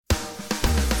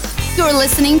You're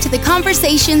listening to the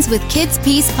Conversations with Kids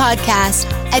Peace podcast.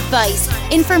 Advice,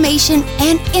 information,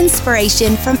 and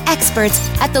inspiration from experts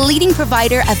at the leading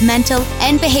provider of mental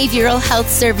and behavioral health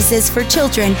services for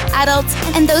children, adults,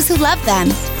 and those who love them.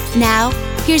 Now,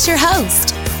 here's your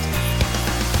host.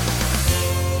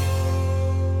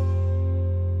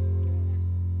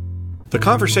 The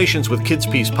Conversations with Kids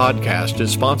Peace podcast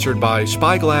is sponsored by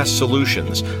Spyglass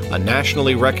Solutions, a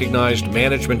nationally recognized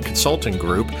management consulting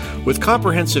group with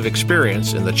comprehensive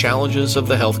experience in the challenges of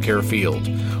the healthcare field.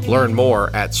 Learn more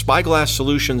at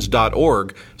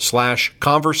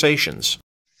spyglasssolutions.org/conversations.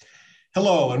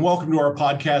 Hello, and welcome to our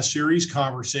podcast series,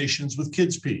 Conversations with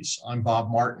Kids Peace. I'm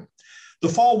Bob Martin. The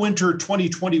Fall-Winter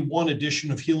 2021 edition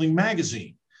of Healing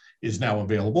Magazine is now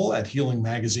available at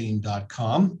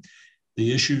healingmagazine.com.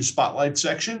 The issue spotlight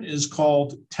section is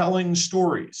called Telling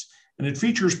Stories, and it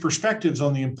features perspectives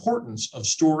on the importance of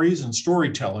stories and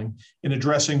storytelling in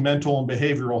addressing mental and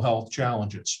behavioral health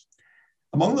challenges.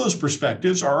 Among those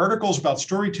perspectives are articles about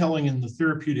storytelling in the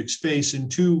therapeutic space in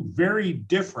two very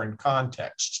different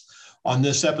contexts. On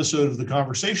this episode of the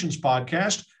Conversations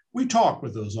podcast, we talk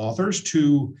with those authors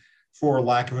to, for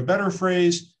lack of a better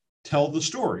phrase, tell the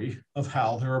story of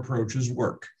how their approaches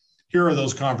work. Here are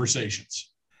those conversations.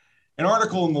 An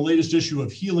article in the latest issue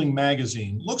of Healing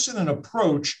Magazine looks at an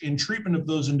approach in treatment of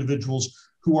those individuals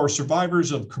who are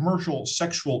survivors of commercial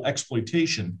sexual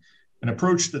exploitation, an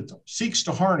approach that seeks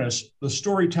to harness the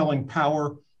storytelling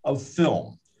power of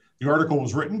film. The article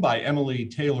was written by Emily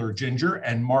Taylor Ginger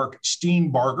and Mark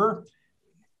Steenbarger,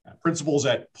 principals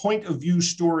at Point of View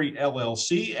Story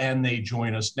LLC, and they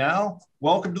join us now.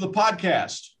 Welcome to the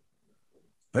podcast.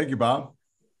 Thank you, Bob.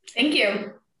 Thank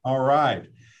you. All right.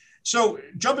 So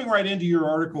jumping right into your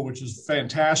article, which is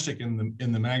fantastic in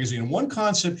the magazine, one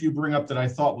concept you bring up that I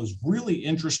thought was really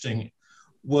interesting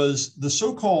was the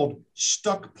so-called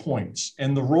stuck points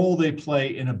and the role they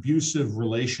play in abusive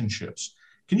relationships.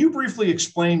 Can you briefly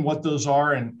explain what those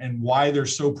are and why they're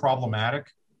so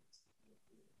problematic?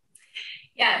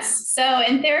 Yes. So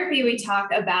in therapy, we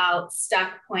talk about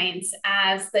stuck points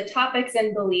as the topics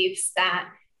and beliefs that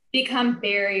become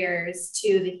barriers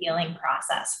to the healing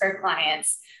process for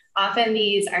clients. Often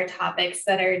these are topics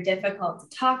that are difficult to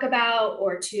talk about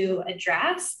or to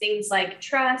address, things like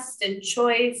trust and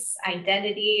choice,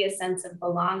 identity, a sense of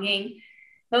belonging.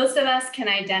 Most of us can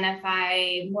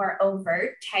identify more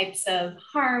overt types of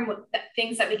harm,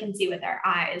 things that we can see with our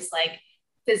eyes, like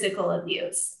physical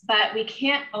abuse, but we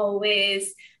can't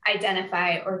always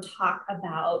identify or talk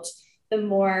about the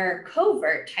more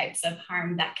covert types of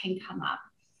harm that can come up.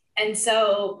 And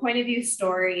so Point of View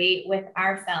Story with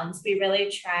our films, we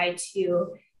really try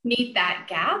to meet that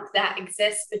gap that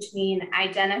exists between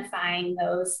identifying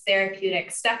those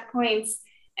therapeutic stuck points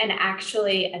and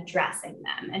actually addressing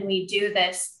them. And we do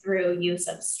this through use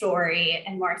of story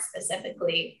and more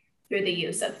specifically through the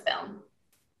use of film.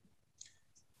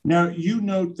 Now, you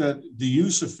note that the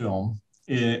use of film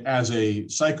as a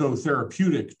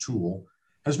psychotherapeutic tool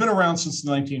has been around since the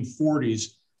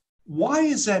 1940s. Why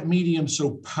is that medium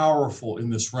so powerful in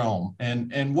this realm?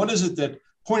 And what is it that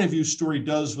Point of View Story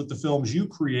does with the films you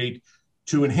create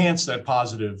to enhance that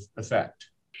positive effect?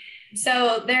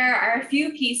 So there are a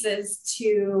few pieces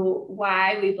to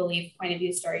why we believe Point of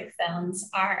View Story films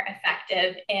are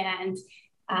effective, and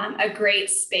a great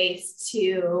space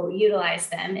to utilize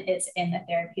them is in the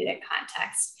therapeutic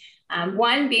context.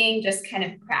 One being just kind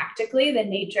of practically the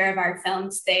nature of our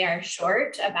films. They are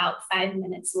short, about 5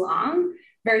 minutes long,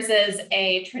 versus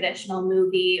a traditional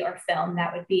movie or film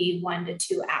that would be 1 to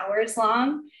 2 hours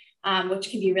long,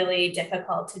 which can be really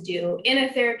difficult to do in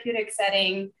a therapeutic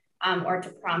setting or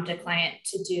to prompt a client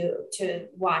to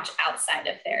watch outside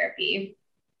of therapy.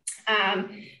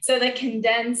 So the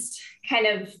condensed kind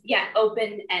of,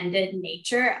 open-ended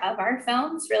nature of our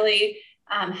films really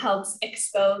helps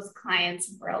expose clients'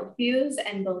 worldviews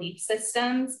and belief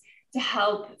systems to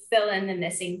help fill in the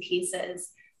missing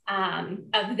pieces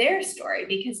of their story,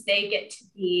 because they get to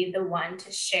be the one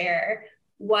to share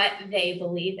what they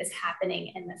believe is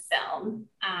happening in the film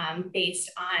based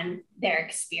on their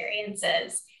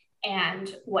experiences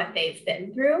and what they've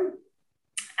been through.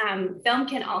 Film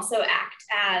can also act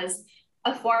as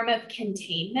a form of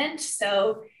containment.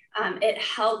 So it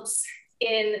helps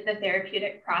in the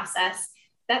therapeutic process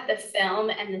that the film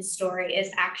and the story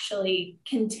is actually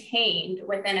contained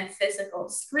within a physical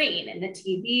screen in the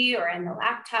TV or in the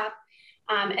laptop.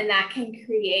 And that can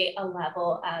create a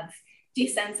level of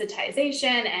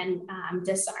desensitization and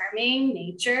disarming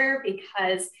nature,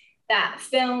 because that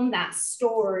film, that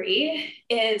story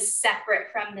is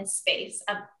separate from the space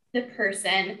of the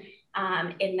person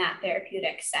in that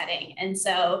therapeutic setting. And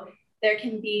so there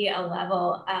can be a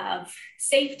level of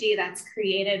safety that's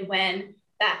created when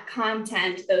that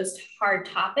content, those hard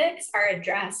topics, are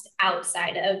addressed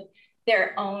outside of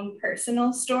their own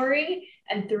personal story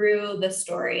and through the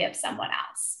story of someone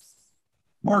else.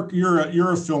 Mark, you're a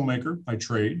filmmaker by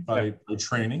trade, by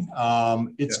training.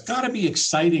 It's got to be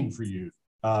exciting for you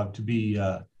to be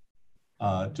to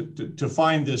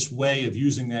find this way of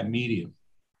using that medium.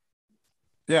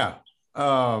 Yeah,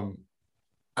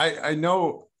 I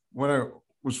know when I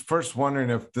was first wondering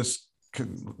if this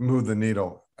could move the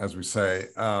needle, as we say.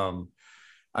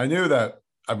 I knew that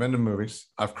I've been to movies,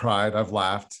 I've cried, I've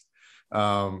laughed.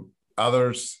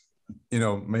 Others,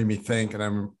 made me think, and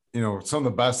I'm. Some of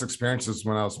the best experiences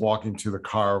when I was walking to the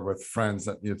car with friends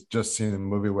that you'd just seen the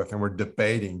movie with, and we're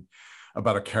debating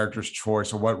about a character's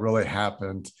choice or what really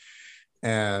happened.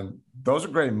 And those are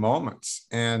great moments.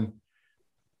 And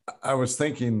I was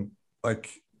thinking, like,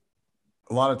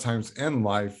 a lot of times in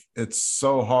life, it's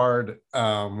so hard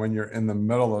when you're in the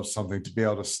middle of something to be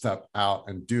able to step out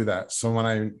and do that. So when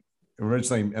I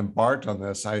originally embarked on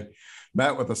this, I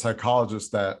met with a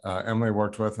psychologist that Emily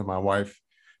worked with and my wife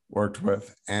worked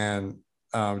with, and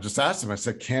just asked him, I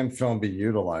said, can film be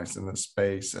utilized in this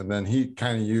space? And then he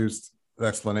kind of used the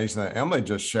explanation that Emily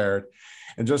just shared,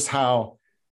 and just how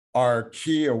our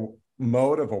key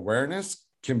mode of awareness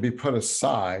can be put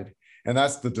aside. And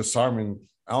that's the disarming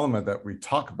element that we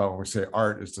talk about when we say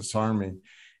art is disarming.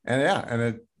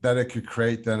 And that it could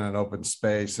create then an open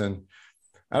space. And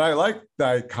I like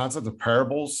that concept of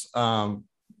parables.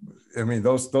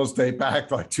 Those date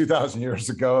back like 2,000 years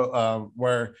ago,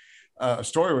 where a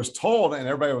story was told and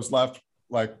everybody was left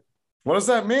like, what does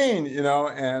that mean?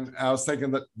 And I was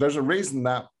thinking that there's a reason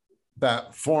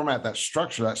that format, that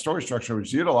structure, that story structure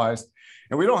was utilized.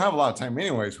 And we don't have a lot of time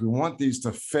anyways. We want these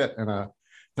to fit in a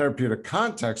therapeutic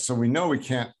context. So we know we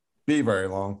can't be very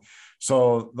long.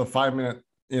 So the 5-minute,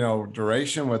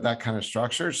 duration with that kind of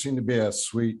structure seemed to be a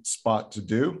sweet spot to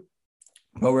do.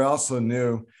 But we also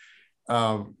knew,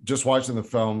 just watching the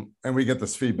film, and we get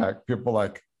this feedback, people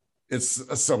like, it's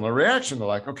a similar reaction. They're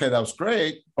like, okay, that was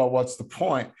great, but what's the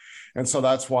point? And so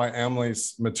that's why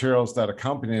Emily's materials that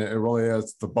accompany it, it really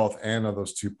is the both and of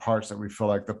those two parts that we feel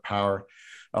like the power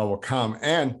will come.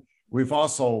 And we've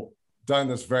also done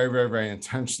this very, very, very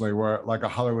intentionally, where like a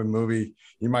Hollywood movie,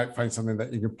 you might find something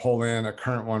that you can pull in. A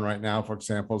current one right now, for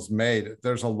example, is Made.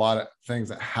 There's a lot of things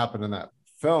that happen in that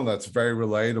film that's very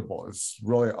relatable. It's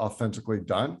really authentically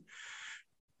done.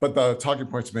 But the talking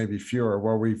points may be fewer,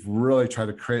 where we've really tried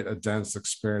to create a dense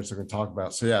experience that we can talk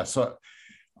about. So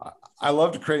I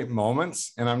love to create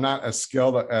moments, and I'm not as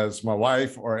skilled as my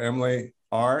wife or Emily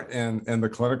are in the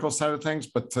clinical side of things,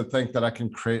 but to think that I can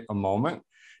create a moment,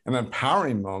 an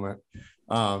empowering moment,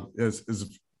 is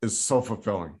so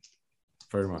fulfilling,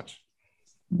 very much.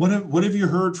 What have you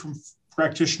heard from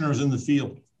practitioners in the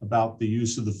field about the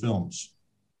use of the films?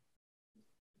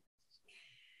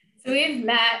 So we've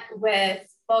met with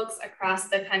folks across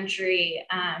the country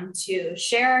to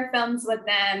share our films with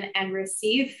them and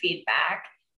receive feedback.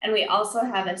 And we also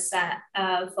have a set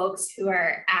of folks who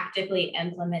are actively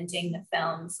implementing the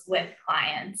films with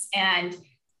clients. And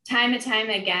time and time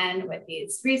again, with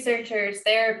these researchers,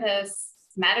 therapists,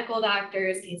 medical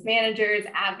doctors, case managers,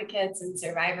 advocates, and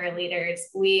survivor leaders,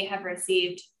 we have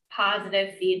received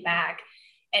positive feedback.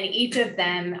 And each of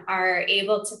them are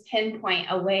able to pinpoint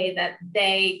a way that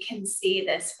they can see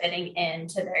this fitting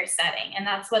into their setting. And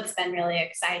that's what's been really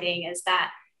exciting, is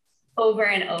that over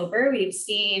and over, we've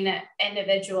seen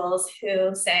individuals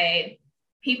who say,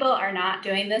 people are not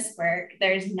doing this work.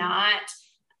 There's not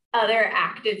other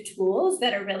active tools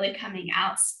that are really coming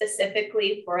out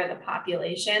specifically for the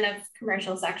population of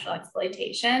commercial sexual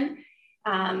exploitation,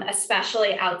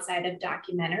 especially outside of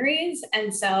documentaries.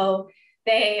 And so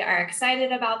they are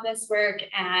excited about this work,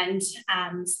 and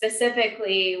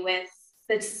specifically with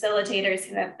the facilitators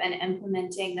who have been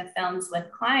implementing the films with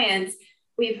clients,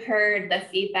 we've heard the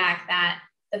feedback that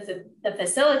the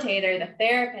facilitator, the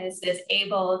therapist, is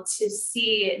able to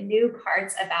see new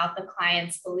parts about the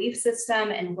client's belief system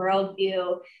and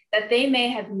worldview that they may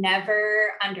have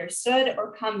never understood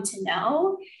or come to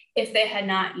know if they had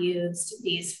not used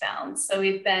these films. So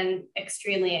we've been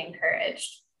extremely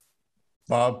encouraged.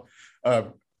 Bob,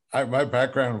 my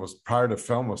background was prior to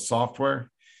film was software,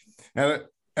 and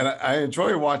I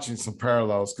enjoy watching some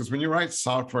parallels, because when you write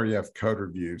software, you have code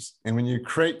reviews, and when you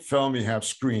create film, you have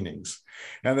screenings,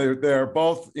 and they're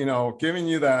both, giving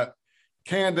you that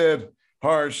candid,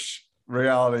 harsh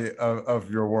reality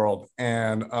of your world.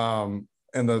 And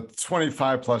in the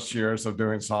 25 plus years of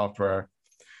doing software,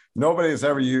 nobody has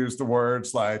ever used the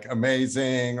words like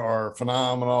amazing or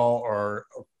phenomenal or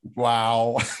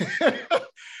wow.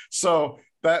 So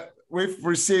that we've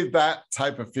received that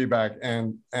type of feedback.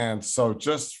 And so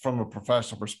just from a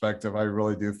professional perspective, I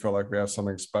really do feel like we have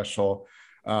something special.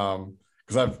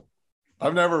 Because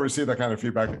I've never received that kind of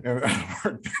feedback in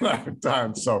work that I've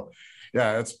done. So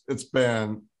yeah, it's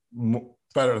been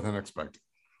better than expected.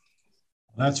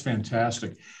 That's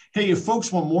fantastic. Hey, if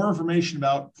folks want more information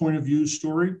about Point of View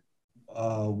Story,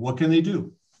 what can they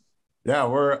do? Yeah,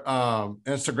 we're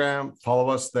Instagram, follow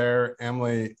us there.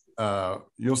 Emily,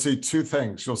 you'll see two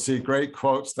things. You'll see great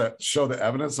quotes that show the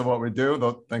evidence of what we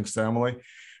do, thanks to Emily.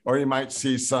 Or you might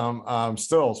see some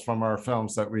stills from our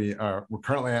films that we're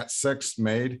currently at 6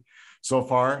 made so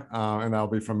far, and that'll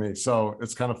be from me. So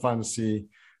it's kind of fun to see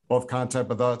both content,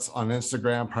 but that's on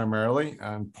Instagram primarily,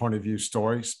 and Point of View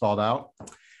Story spelled out.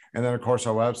 And then, of course,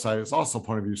 our website is also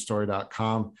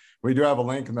pointofviewstory.com. We do have a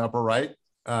link in the upper right,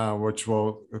 which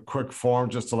will a quick form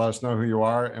just to let us know who you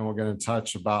are, and we'll get in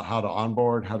touch about how to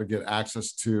onboard, how to get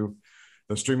access to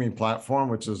the streaming platform,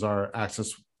 which is our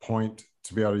access point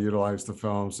to be able to utilize the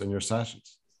films in your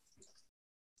sessions.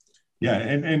 Yeah,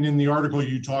 and in the article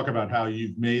you talk about how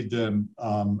you've made them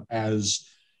as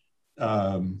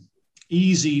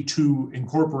easy to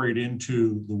incorporate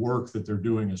into the work that they're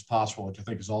doing as possible, which I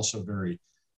think is also very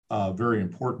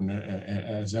important.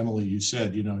 As Emily, you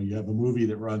said, you have a movie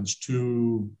that runs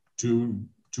two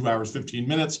hours, 15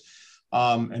 minutes,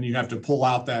 and you have to pull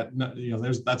out that,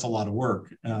 that's a lot of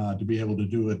work to be able to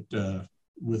do it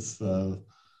with,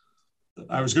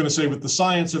 I was going to say with the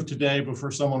science of today, but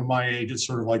for someone of my age, it's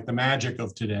sort of like the magic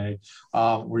of today,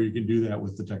 where you can do that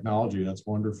with the technology. That's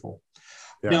wonderful.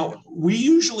 Yeah. Now, we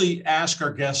usually ask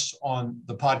our guests on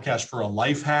the podcast for a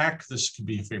life hack. This could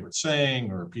be a favorite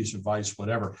saying or a piece of advice,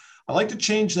 whatever. I'd like to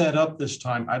change that up this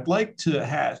time. I'd like to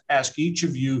ask each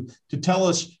of you to tell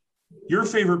us your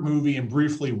favorite movie and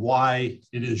briefly why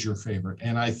it is your favorite.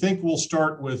 And I think we'll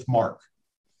start with Mark.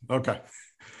 Okay.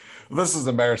 This is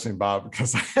embarrassing, Bob,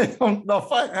 because I don't know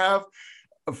if I have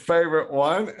a favorite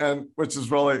one, and which is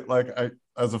really like,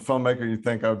 as a filmmaker, you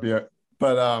think I would be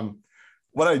but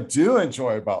what I do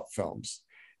enjoy about films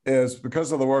is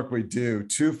because of the work we do,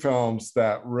 2 films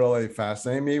that really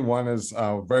fascinate me. One is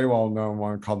a very well-known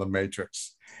one called The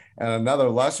Matrix, and another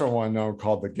lesser one known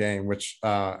called The Game, which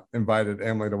invited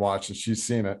Emily to watch, and she's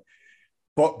seen it.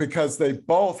 But because they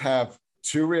both have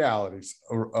 2 realities,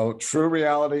 a true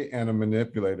reality and a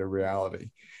manipulated reality.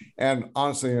 And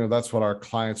honestly, that's what our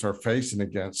clients are facing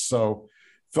against. So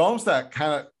films that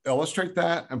kind of illustrate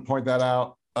that and point that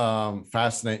out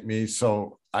fascinate me.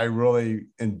 So I really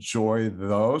enjoy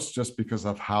those just because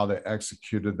of how they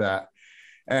executed that.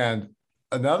 And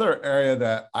another area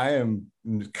that I am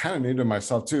kind of new to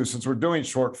myself too, since we're doing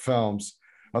short films,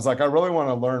 I was like, I really want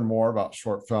to learn more about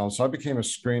short films. So I became a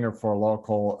screener for a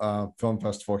local film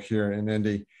festival here in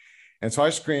Indy. And so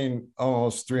I screen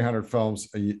almost 300 films,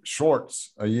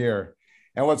 shorts a year.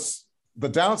 And what's the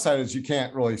downside is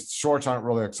shorts aren't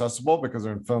really accessible because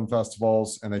they're in film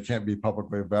festivals and they can't be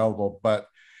publicly available. But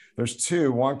there's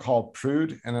 2, one called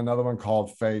Prude and another one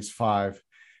called Phase 5.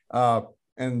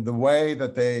 And the way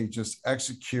that they just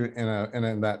execute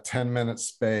in that 10-minute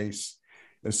space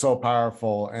is so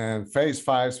powerful. And Phase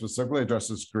 5 specifically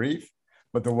addresses grief,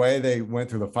 but the way they went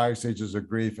through the 5 stages of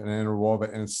grief and interwove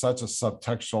it in such a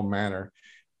subtextual manner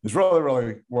is really,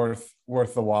 really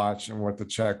worth the watch and worth the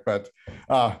check. But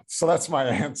so that's my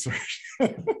answer.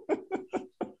 That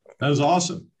was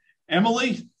awesome.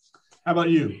 Emily, how about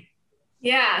you?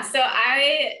 Yeah, so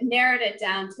I narrowed it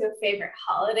down to a favorite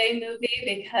holiday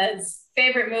movie because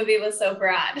favorite movie was so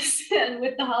broad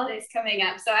with the holidays coming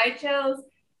up. So I chose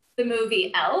the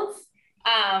movie Elf,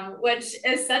 which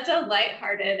is such a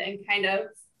lighthearted and kind of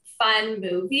fun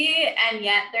movie. And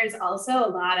yet there's also a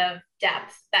lot of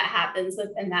depth that happens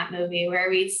within that movie where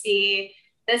we see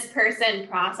this person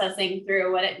processing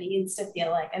through what it means to feel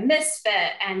like a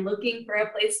misfit and looking for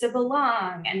a place to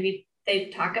belong. And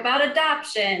they talk about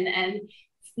adoption and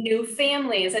new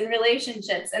families and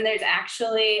relationships. And there's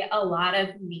actually a lot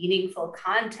of meaningful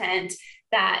content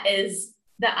that is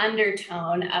the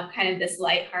undertone of kind of this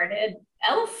lighthearted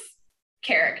elf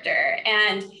character.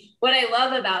 And what I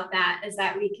love about that is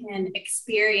that we can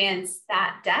experience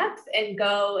that depth and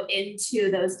go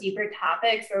into those deeper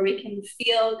topics where we can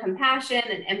feel compassion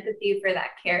and empathy for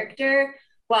that character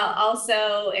while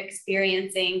also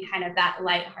experiencing kind of that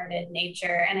lighthearted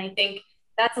nature. And I think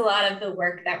that's a lot of the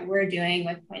work that we're doing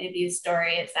with Point of View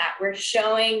Story, is that we're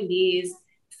showing these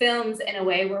films in a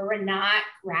way where we're not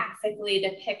graphically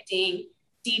depicting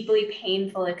deeply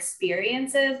painful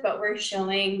experiences, but we're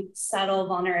showing subtle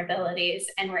vulnerabilities,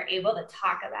 and we're able to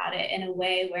talk about it in a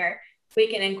way where we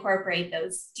can incorporate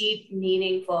those deep,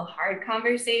 meaningful, hard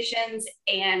conversations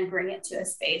and bring it to a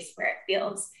space where it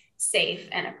feels safe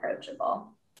and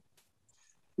approachable.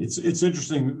 It's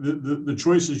interesting. The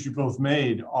choices you both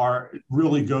made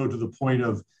really go to the point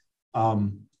of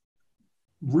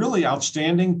really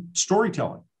outstanding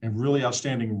storytelling and really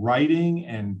outstanding writing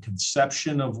and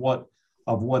conception of what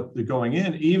they're going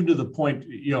in, even to the point,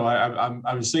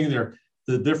 I was thinking there,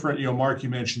 the different, Mark, you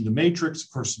mentioned the Matrix.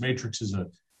 Of course, the Matrix is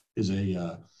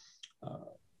a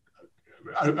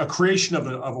creation of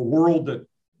a world that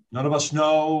none of us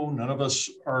know, none of us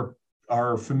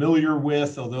are familiar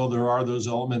with, although there are those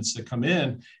elements that come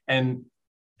in. And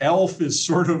Elf is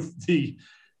sort of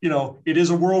it is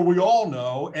a world we all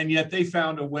know, and yet they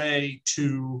found a way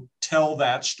to tell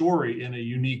that story in a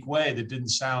unique way that didn't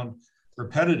sound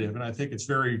repetitive. And I think it's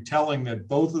very telling that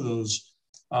both of those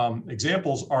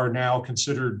examples are now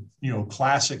considered,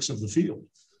 classics of the field.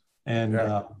 And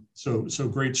so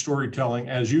great storytelling,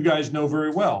 as you guys know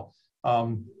very well,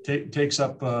 takes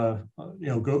up,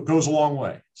 goes a long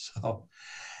way. So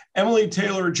Emily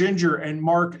Taylor Ginger and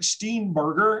Mark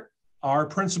Steenberger are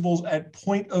principals at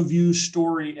Point of View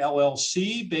Story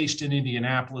LLC, based in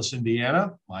Indianapolis,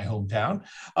 Indiana, my hometown.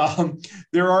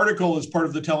 Their article is part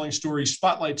of the Telling Stories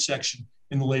Spotlight section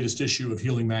in the latest issue of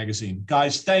Healing Magazine.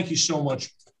 Guys, thank you so much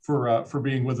for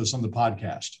being with us on the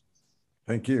podcast.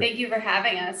 Thank you. Thank you for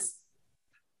having us.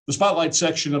 The Spotlight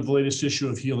section of the latest issue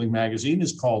of Healing Magazine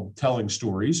is called Telling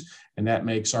Stories, and that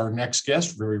makes our next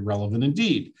guest very relevant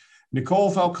indeed.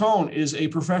 Nicole Falcone is a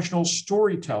professional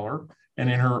storyteller, and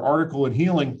in her article in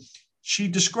Healing, she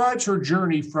describes her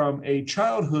journey from a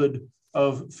childhood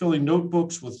of filling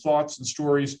notebooks with thoughts and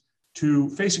stories to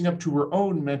facing up to her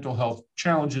own mental health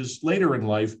challenges later in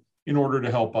life in order to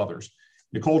help others.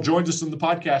 Nicole joins us on the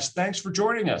podcast. Thanks for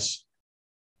joining us.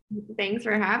 Thanks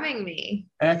for having me.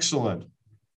 Excellent.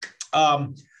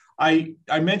 I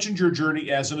mentioned your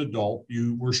journey as an adult.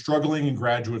 You were struggling in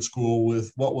graduate school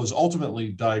with what was ultimately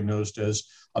diagnosed as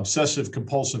obsessive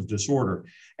compulsive disorder.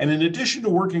 And in addition to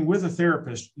working with a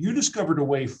therapist, you discovered a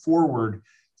way forward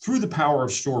through the power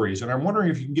of stories. And I'm wondering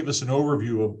if you can give us an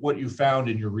overview of what you found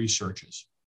in your researches.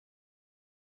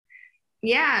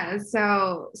 Yeah,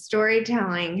 so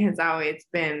storytelling has always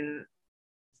been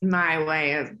my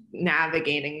way of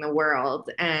navigating the world.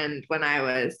 And when I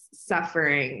was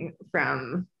suffering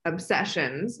from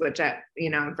obsessions, which at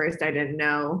first I didn't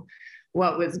know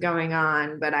what was going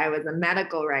on, but I was a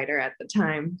medical writer at the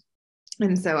time.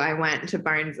 And so I went to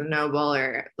Barnes and Noble,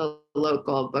 or the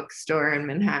local bookstore in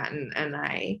Manhattan, and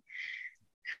I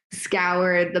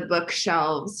scoured the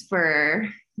bookshelves for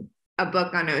a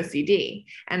book on OCD.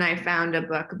 And I found a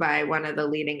book by one of the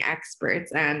leading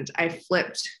experts, and I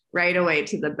flipped right away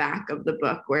to the back of the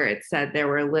book where it said there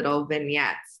were little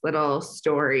vignettes, little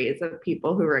stories of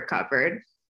people who recovered.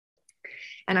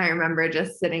 And I remember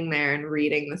just sitting there and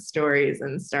reading the stories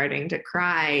and starting to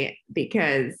cry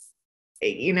because,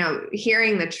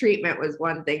 hearing the treatment was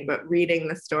one thing, but reading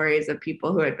the stories of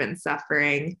people who had been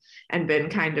suffering and been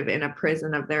kind of in a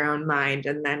prison of their own mind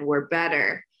and then were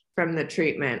better from the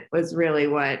treatment was really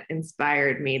what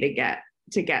inspired me to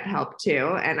get help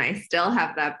too. And I still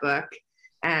have that book.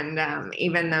 And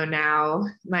even though now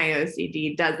my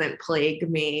OCD doesn't plague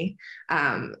me,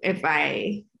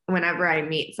 whenever I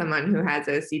meet someone who has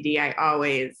OCD, I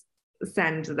always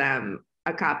send them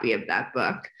a copy of that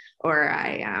book, or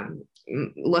I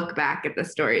look back at the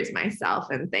stories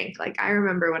myself and think, like, I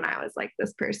remember when I was like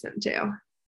this person too.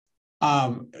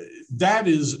 That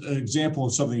is an example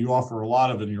of something you offer a lot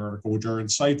of in your article, which are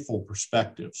insightful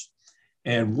perspectives.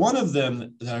 And one of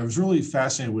them that I was really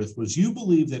fascinated with was you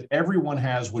believe that everyone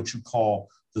has what you call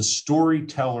the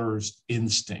storyteller's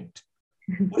instinct.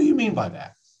 What do you mean by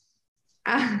that?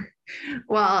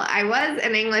 Well, I was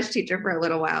an English teacher for a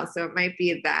little while, so it might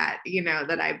be that,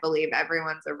 that I believe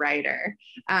everyone's a writer.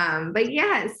 But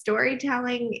yeah,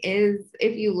 storytelling is,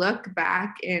 if you look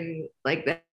back in like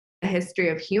the history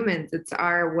of humans, it's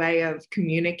our way of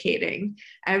communicating.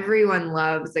 Everyone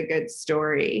loves a good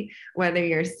story, whether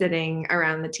you're sitting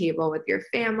around the table with your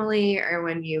family or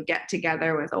when you get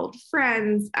together with old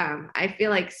friends. I feel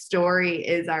like story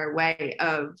is our way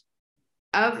of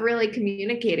really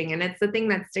communicating, and it's the thing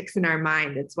that sticks in our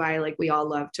mind. It's why we all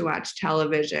love to watch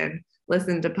television,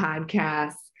 listen to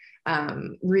podcasts,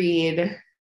 read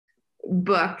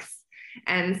books.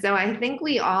 And so I think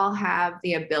we all have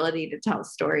the ability to tell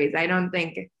stories. I don't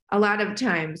think a lot of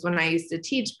times when I used to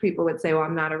teach, people would say, well,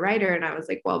 I'm not a writer. And I was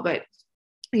like, well, but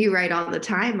you write all the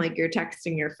time. Like, you're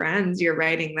texting your friends, you're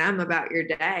writing them about your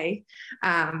day.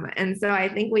 And so I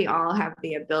think we all have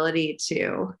the ability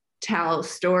to tell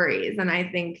stories. And I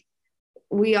think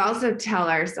we also tell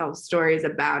ourselves stories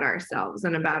about ourselves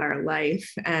and about our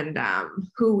life and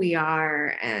who we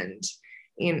are. And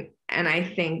I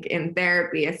think in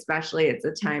therapy, especially, it's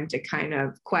a time to kind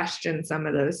of question some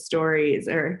of those stories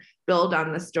or build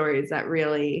on the stories that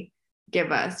really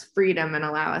give us freedom and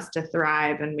allow us to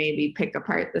thrive, and maybe pick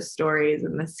apart the stories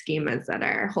and the schemas that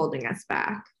are holding us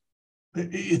back.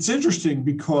 It's interesting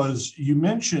because you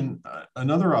mentioned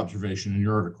another observation in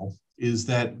your article is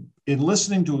that in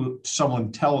listening to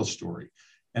someone tell a story,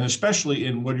 and especially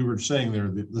in what you were saying there,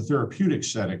 the therapeutic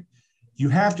setting, you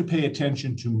have to pay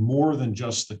attention to more than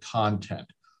just the content.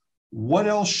 What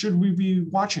else should we be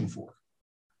watching for?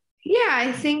 Yeah,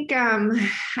 I think,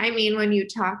 when you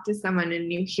talk to someone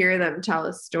and you hear them tell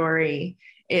a story,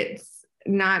 it's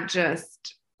not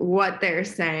just what they're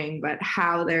saying, but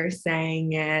how they're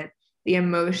saying it, the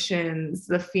emotions,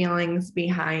 the feelings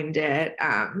behind it,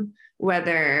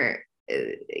 whether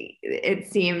it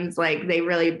seems like they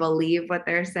really believe what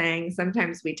they're saying.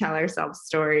 Sometimes we tell ourselves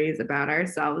stories about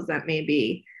ourselves that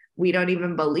maybe we don't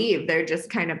even believe. They're just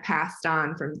kind of passed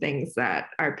on from things that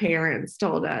our parents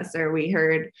told us or we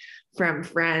heard from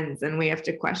friends, and we have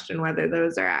to question whether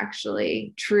those are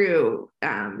actually true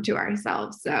to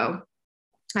ourselves. So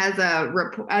as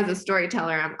a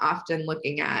storyteller, I'm often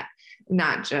looking at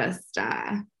not just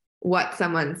what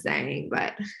someone's saying,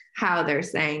 but how they're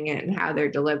saying it and how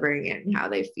they're delivering it and how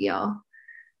they feel.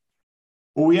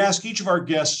 Well, we ask each of our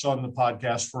guests on the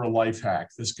podcast for a life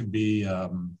hack. This can be a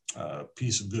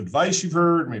piece of good advice you've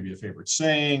heard, maybe a favorite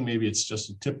saying, maybe it's just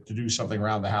a tip to do something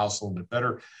around the house a little bit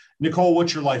better. Nicole,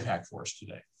 what's your life hack for us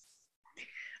today?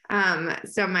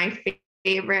 So my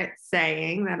favorite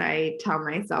saying that I tell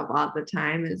myself all the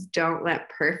time is, don't let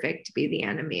perfect be the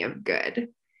enemy of good.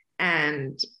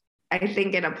 And I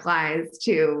think it applies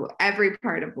to every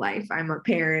part of life. I'm a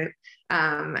parent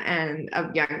and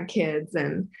of young kids,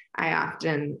 and I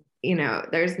often,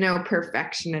 there's no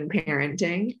perfection in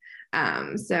parenting.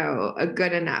 So a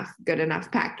good enough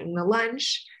packing the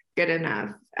lunch, good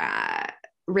enough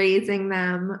raising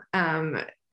them.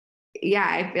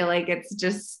 I feel like it's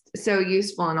just so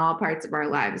useful in all parts of our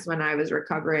lives. When I was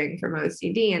recovering from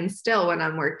OCD, and still when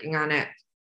I'm working on it,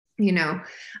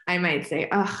 I might say,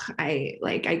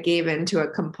 I gave into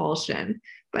a compulsion,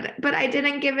 but I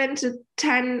didn't give in to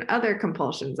 10 other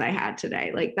compulsions I had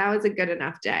today. Like, that was a good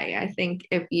enough day. I think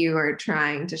if you are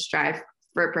trying to strive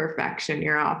for perfection,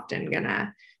 you're often going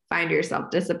to find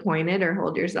yourself disappointed or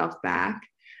hold yourself back.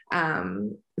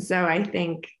 So I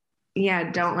think,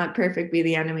 don't let perfect be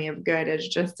the enemy of good. It's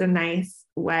just a nice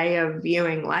way of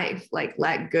viewing life. Like,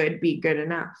 let good be good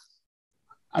enough.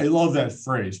 I love that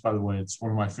phrase, by the way. It's one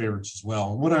of my favorites as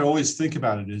well. And what I always think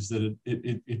about it is that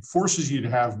it forces you to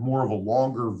have more of a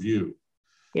longer view.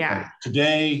 Yeah.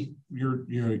 Today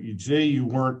you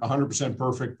weren't 100%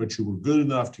 perfect, but you were good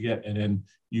enough to get, and then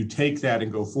you take that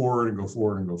and go forward and go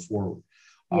forward and go forward.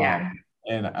 Yeah.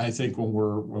 And I think when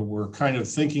we're kind of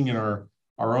thinking in our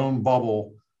own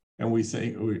bubble, and we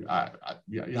think,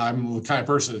 I'm the kind of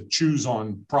person that chews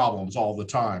on problems all the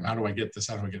time. How do I get this?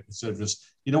 How do I get this? Instead of just,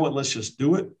 you know what, let's just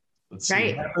do it. Let's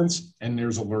see what happens. And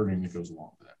there's a learning that goes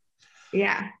along with that.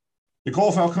 Yeah.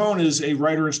 Nicole Falcone is a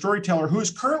writer and storyteller who is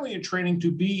currently in training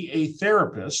to be a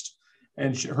therapist.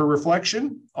 And her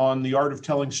reflection on the art of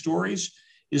telling stories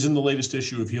is in the latest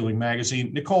issue of Healing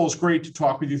Magazine. Nicole, it's great to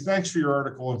talk with you. Thanks for your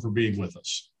article and for being with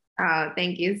us. Oh,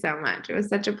 thank you so much. It was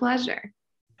such a pleasure.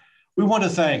 We want to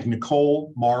thank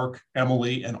Nicole, Mark,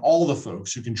 Emily, and all the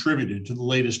folks who contributed to the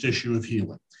latest issue of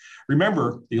Healing.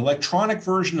 Remember, the electronic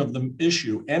version of the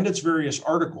issue and its various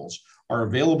articles are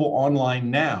available online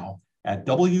now at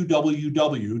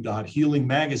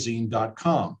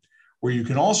www.healingmagazine.com, where you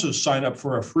can also sign up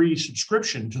for a free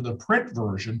subscription to the print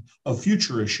version of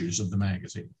future issues of the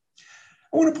magazine.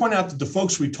 I want to point out that the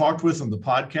folks we talked with on the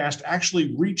podcast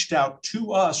actually reached out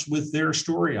to us with their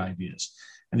story ideas.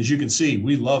 And as you can see,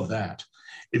 we love that.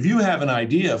 If you have an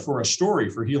idea for a story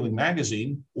for Healing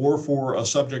Magazine, or for a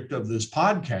subject of this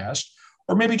podcast,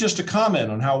 or maybe just a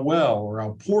comment on how well or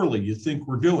how poorly you think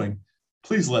we're doing,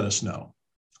 please let us know.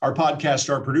 Our podcasts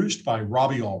are produced by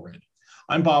Robbie Allred.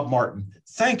 I'm Bob Martin.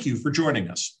 Thank you for joining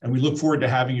us, and we look forward to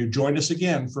having you join us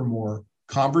again for more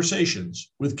Conversations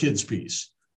with Kids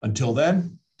Peace. Until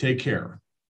then, take care.